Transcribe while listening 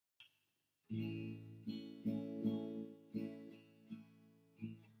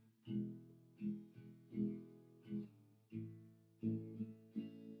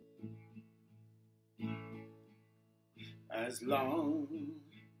As long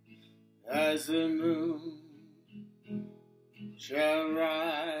as the moon shall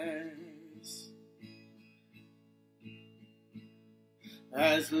rise,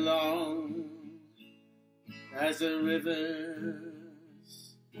 as long as the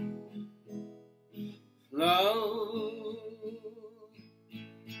rivers flow,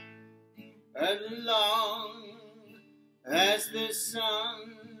 as long as the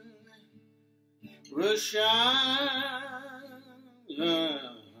sun will shine,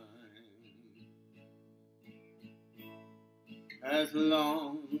 as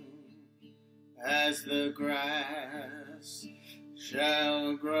long as the grass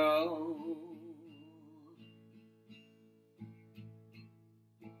shall grow.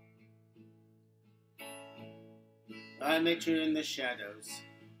 I met you in the shadows,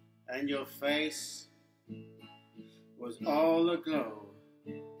 and your face was all aglow.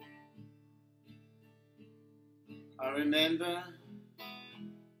 I remember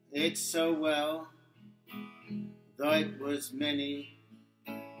it so well, though it was many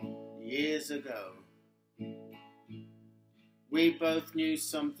years ago. We both knew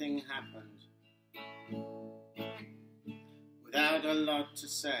something happened, without a lot to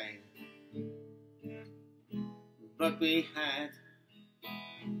say, but we had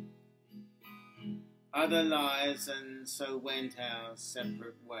other lives, and so went our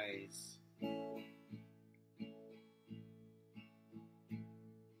separate ways.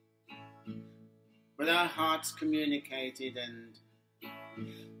 But our hearts communicated, and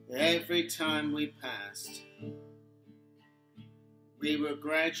every time we passed, we were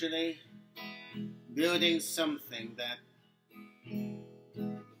gradually building something that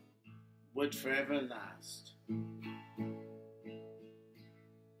would forever last.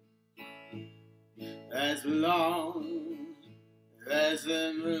 As long as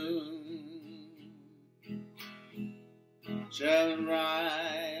the moon shall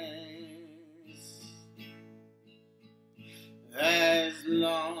rise, as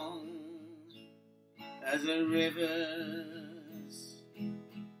long as the rivers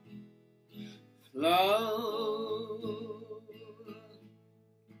flow,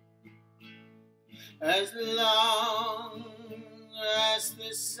 as long as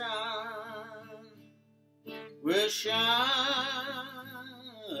the sun will shine,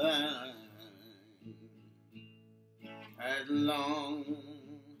 as long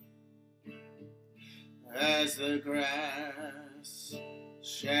as the grass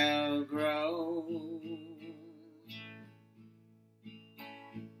shall grow.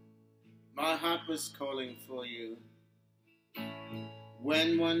 My heart was calling for you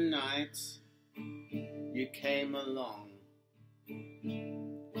when one night you came along.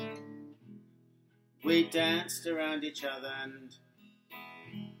 We danced around each other, and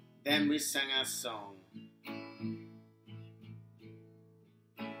then we sang our song.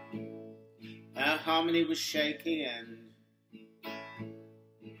 Our harmony was shaky, and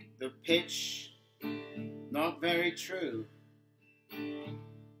the pitch not very true.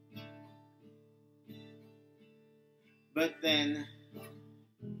 But then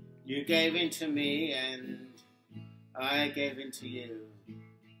you gave in to me, and I gave in to you.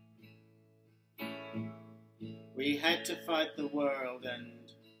 We had to fight the world,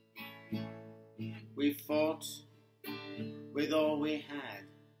 and we fought with all we had.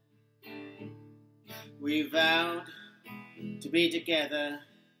 We vowed to be together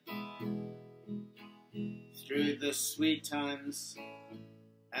through the sweet times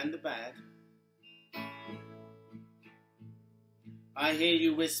and the bad. I hear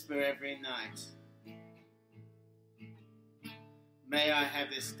you whisper every night, may I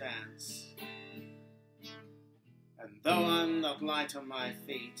have this dance? And though I'm not light on my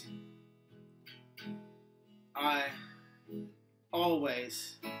feet, I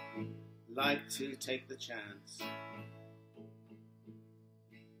always like to take the chance.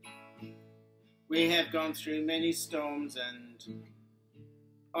 We have gone through many storms and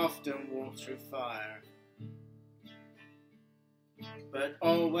often walked through fire, but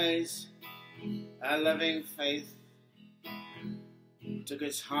always our loving faith took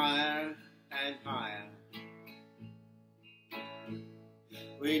us higher and higher.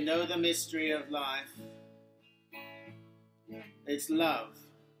 We know the mystery of life. It's love,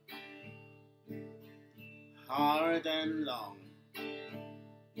 hard and long.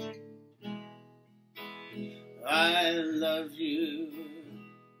 I love you,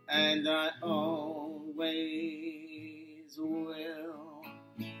 and I always will.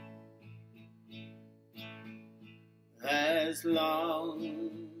 as long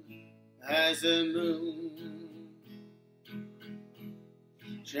as the moon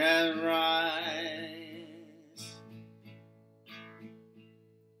shall rise,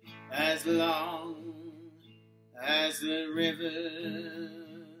 as long as the rivers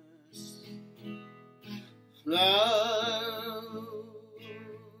flow,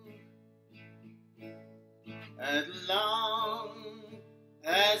 as long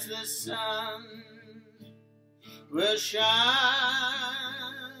as the sun will shine,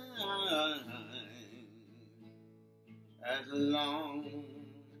 as long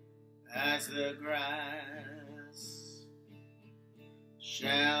as the grass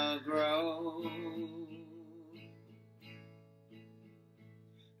shall grow,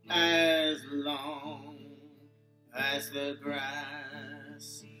 as long as the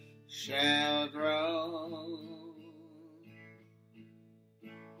grass shall grow.